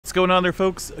What's going on there,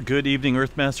 folks? Good evening,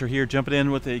 Earthmaster here, jumping in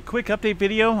with a quick update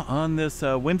video on this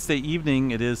Wednesday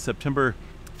evening. It is September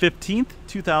 15th,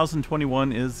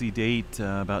 2021 is the date,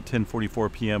 about 10:44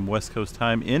 p.m. West Coast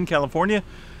time in California.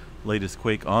 Latest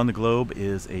quake on the globe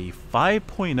is a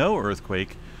 5.0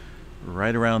 earthquake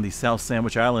right around the South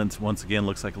Sandwich Islands. Once again,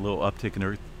 looks like a little uptick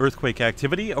in earthquake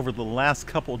activity over the last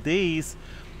couple days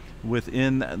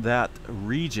within that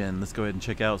region. Let's go ahead and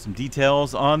check out some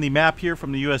details on the map here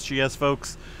from the USGS,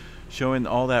 folks, showing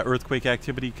all that earthquake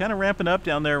activity kind of ramping up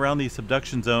down there around the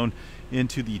subduction zone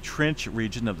into the trench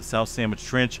region of the South Sandwich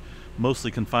Trench,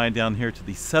 mostly confined down here to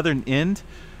the southern end.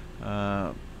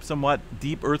 Somewhat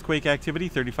deep earthquake activity,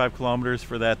 35 kilometers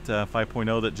for that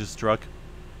 5.0 that just struck.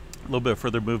 A little bit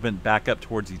further movement back up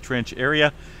towards the trench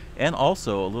area, and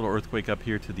also a little earthquake up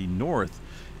here to the north.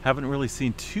 Haven't really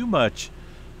seen too much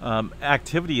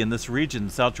activity in this region,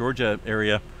 South Georgia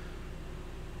area.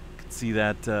 You can see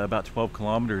that about 12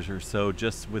 kilometers or so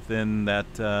just within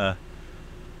that, the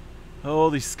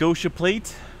Scotia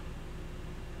Plate.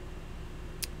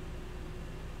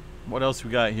 What else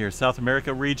we got here? South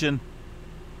America region.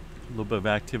 A little bit of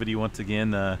activity once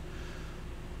again.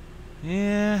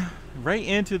 Yeah, right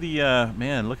into the,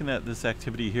 man, looking at this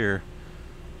activity here.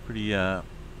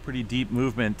 Pretty deep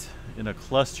movement in a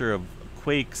cluster of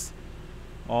quakes,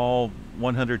 all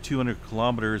 100, 200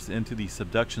 kilometers into the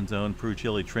subduction zone, Peru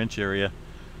Chile Trench area.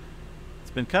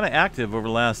 It's been kind of active over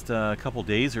the last couple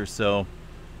days or so.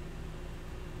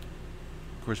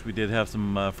 Of course, we did have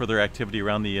some further activity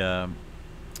around the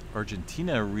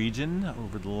Argentina region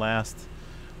over the last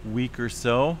week or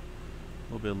so.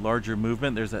 A little bit larger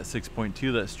movement. There's that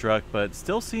 6.2 that struck, but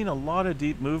still seeing a lot of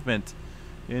deep movement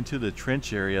into the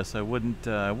trench area. So I wouldn't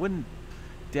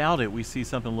doubt it. We see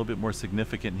something a little bit more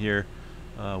significant here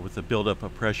with the buildup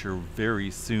of pressure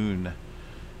very soon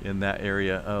in that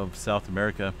area of South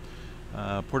America.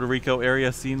 Puerto Rico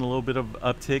area seeing a little bit of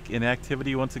uptick in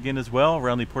activity once again as well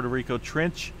around the Puerto Rico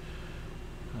Trench,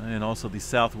 and also the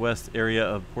southwest area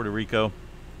of Puerto Rico.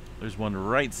 There's one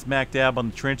right smack dab on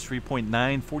the trench,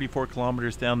 3.9, 44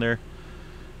 kilometers down there.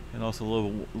 And also a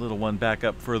little one back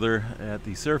up further at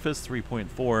the surface,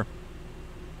 3.4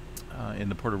 in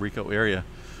the Puerto Rico area.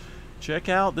 Check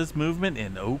out this movement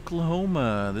in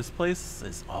Oklahoma. This place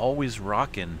is always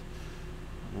rocking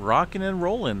and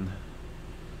rolling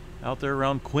out there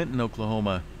around Quinton,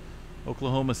 Oklahoma.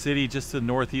 Oklahoma City, just to the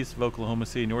northeast of Oklahoma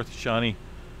City, north of Shawnee.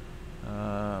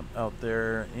 Out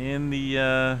there in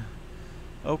the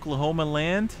Oklahoma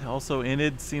land. Also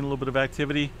Enid, seeing a little bit of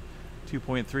activity,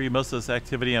 2.3. Most of this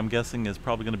activity, I'm guessing, is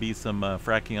probably going to be some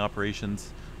fracking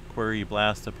operations, quarry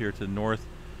blast up here to the north.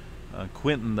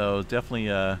 Quinton, though,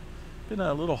 definitely been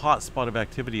a little hot spot of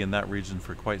activity in that region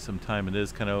for quite some time. It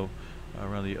is kind of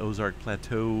around the Ozark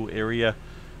Plateau area,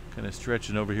 kind of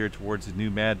stretching over here towards the New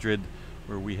Madrid,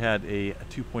 where we had a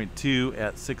 2.2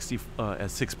 at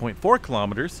 6.4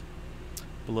 kilometers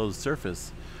below the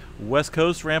surface. West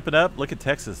Coast ramping up. Look at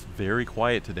Texas, very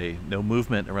quiet today. No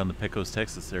movement around the Pecos,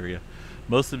 Texas area.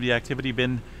 Most of the activity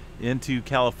been into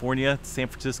California, San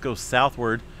Francisco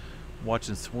southward.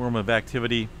 Watching swarm of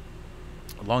activity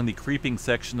along the creeping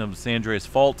section of the San Andreas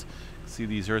Fault. See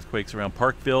these earthquakes around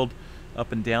Parkfield,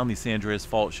 up and down the San Andreas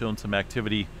Fault, showing some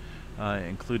activity,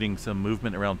 including some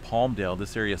movement around Palmdale.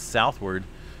 This area southward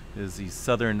is the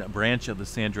southern branch of the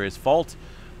San Andreas Fault.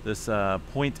 This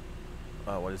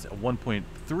what is it,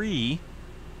 1.3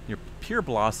 near Pier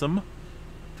Blossom,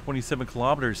 27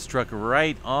 kilometers, struck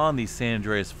right on the San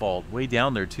Andreas Fault, way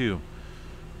down there too.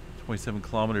 27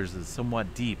 kilometers is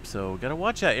somewhat deep, so gotta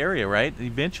watch that area, right?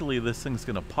 Eventually this thing's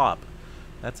gonna pop.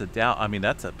 That's a doubt. I mean,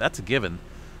 that's a given.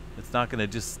 It's not gonna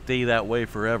just stay that way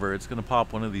forever. It's gonna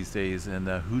pop one of these days, and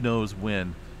who knows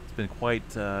when. It's been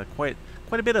quite a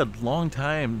bit of long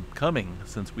time coming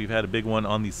since we've had a big one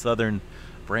on the southern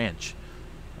branch.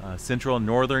 Central and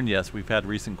northern, yes, we've had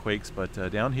recent quakes, but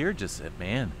down here, just,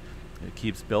 man, it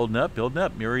keeps building up.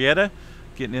 Murrieta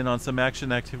getting in on some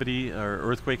activity, or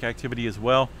earthquake activity as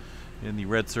well, in the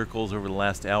red circles over the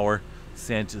last hour.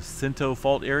 San Jacinto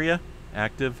Fault area,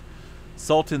 active.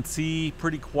 Salton Sea,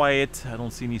 pretty quiet. I don't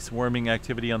see any swarming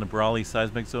activity on the Brawley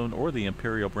seismic zone or the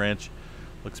Imperial branch.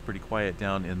 Looks pretty quiet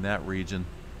down in that region.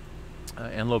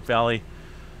 Antelope Valley,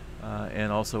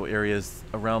 and also areas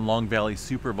around Long Valley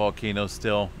supervolcano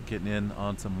still getting in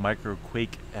on some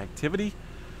microquake activity.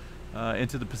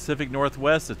 Into the Pacific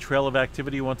Northwest, a trail of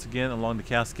activity once again along the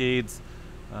Cascades,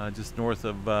 just north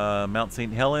of Mount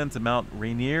St. Helens and Mount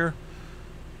Rainier.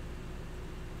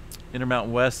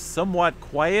 Intermountain West, somewhat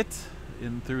quiet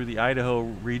in through the Idaho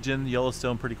region.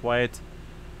 Yellowstone, pretty quiet.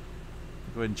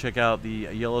 Go ahead and check out the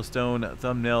Yellowstone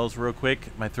thumbnails real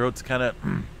quick. My throat's kind of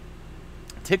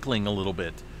tickling a little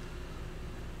bit.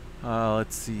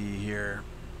 Let's see here.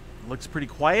 Looks pretty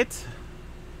quiet.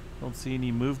 Don't see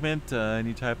any movement,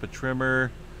 any type of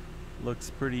tremor.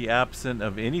 Looks pretty absent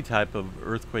of any type of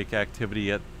earthquake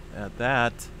activity at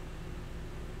that.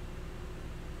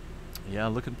 Yeah,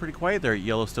 looking pretty quiet there at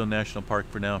Yellowstone National Park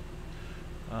for now.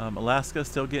 Alaska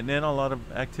still getting in a lot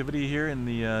of activity here in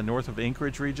the north of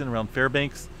Anchorage region around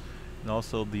Fairbanks. And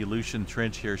also the Aleutian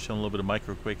Trench here showing a little bit of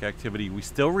microquake activity. We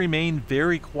still remain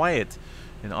very quiet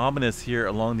and ominous here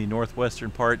along the northwestern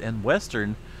part and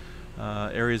western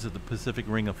areas of the Pacific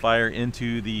Ring of Fire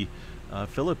into the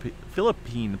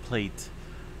Philippine plate.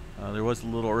 There was a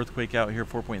little earthquake out here,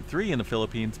 4.3 in the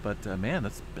Philippines, but man,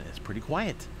 it's pretty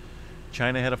quiet.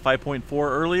 China had a 5.4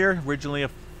 earlier, originally a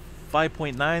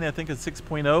 5.9, I think a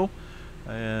 6.0.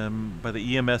 By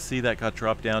the EMSC, that got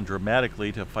dropped down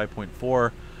dramatically to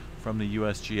 5.4 from the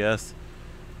USGS.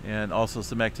 And also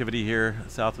some activity here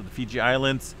south of the Fiji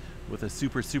Islands with a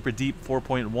super deep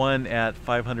 4.1 at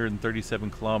 537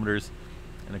 kilometers.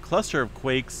 And a cluster of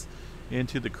quakes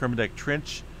into the Kermadec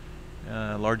Trench.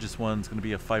 Largest one's going to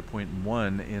be a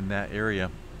 5.1 in that area.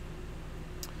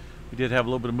 We did have a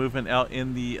little bit of movement out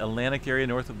in the Atlantic area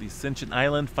north of the Ascension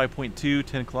Island, 5.2,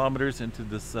 10 kilometers into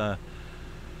this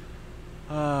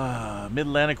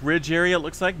Mid-Atlantic Ridge area, it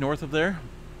looks like, north of there.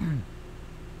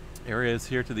 Areas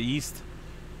here to the east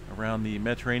around the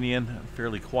Mediterranean,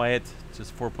 fairly quiet,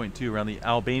 just 4.2 around the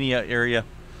Albania area.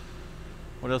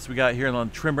 What else we got here on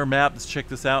the tremor map? Let's check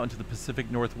this out into the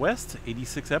Pacific Northwest.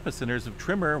 86 epicenters of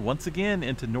tremor once again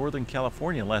into Northern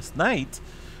California. Last night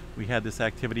we had this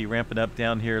activity ramping up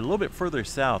down here a little bit further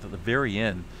south at the very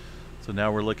end. So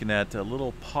now we're looking at a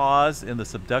little pause in the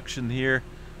subduction here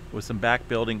with some back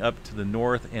building up to the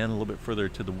north and a little bit further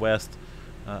to the west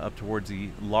up towards the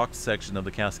locked section of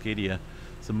the Cascadia.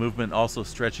 Some movement also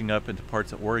stretching up into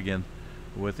parts of Oregon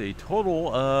with a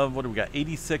total of, what do we got,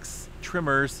 86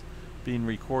 tremors being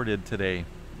recorded today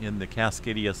in the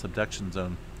Cascadia subduction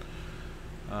zone.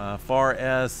 Far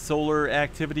as solar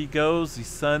activity goes, the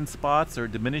sunspots are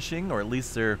diminishing, or at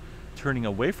least they're turning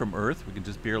away from Earth. We can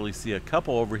just barely see a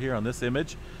couple over here on this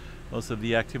image. Most of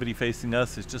the activity facing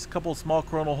us is just a couple of small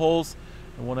coronal holes,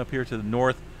 and one up here to the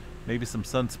north. Maybe some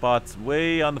sunspots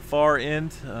way on the far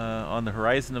end, on the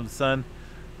horizon of the sun,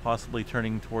 possibly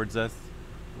turning towards us.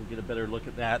 We'll get a better look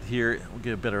at that here. We'll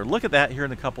get a better look at that here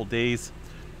in a couple days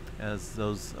as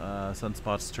those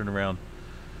sunspots turn around.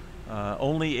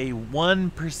 Only a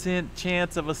 1%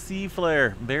 chance of a C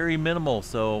flare, very minimal,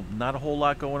 so not a whole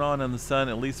lot going on in the sun,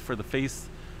 at least for the face,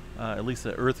 at least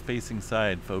the Earth-facing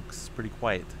side, folks. Pretty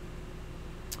quiet.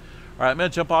 All right, I'm gonna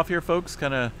jump off here, folks.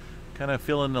 Kind of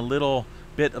feeling a little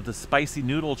bit of the spicy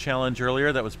noodle challenge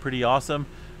earlier. That was pretty awesome.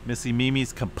 Missy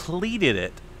Mimi's completed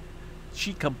it.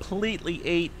 She completely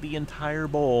ate the entire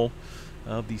bowl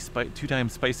of the 2-time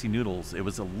spicy noodles. It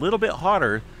was a little bit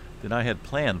hotter than I had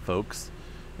planned, folks.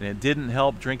 And it didn't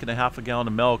help drinking a half a gallon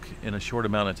of milk in a short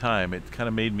amount of time. It kind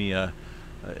of made me, it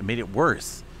made it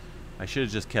worse. I should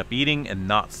have just kept eating and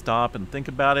not stop and think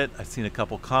about it. I've seen a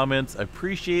couple comments. I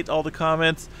appreciate all the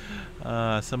comments.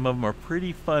 Some of them are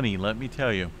pretty funny, let me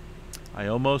tell you. I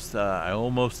almost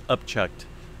upchucked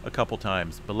a couple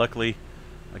times, but luckily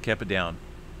I kept it down.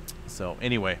 So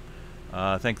anyway,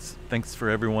 thanks for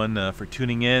everyone for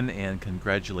tuning in, and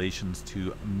congratulations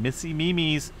to Missy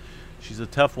Mimi's. She's a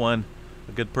tough one.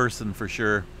 A good person for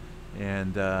sure,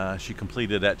 and she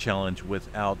completed that challenge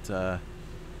without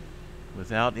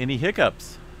any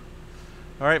hiccups.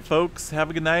 All right, folks,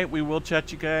 have a good night. We will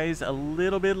chat you guys a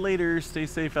little bit later. Stay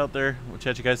safe out there. We'll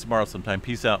chat you guys tomorrow sometime.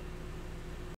 Peace out.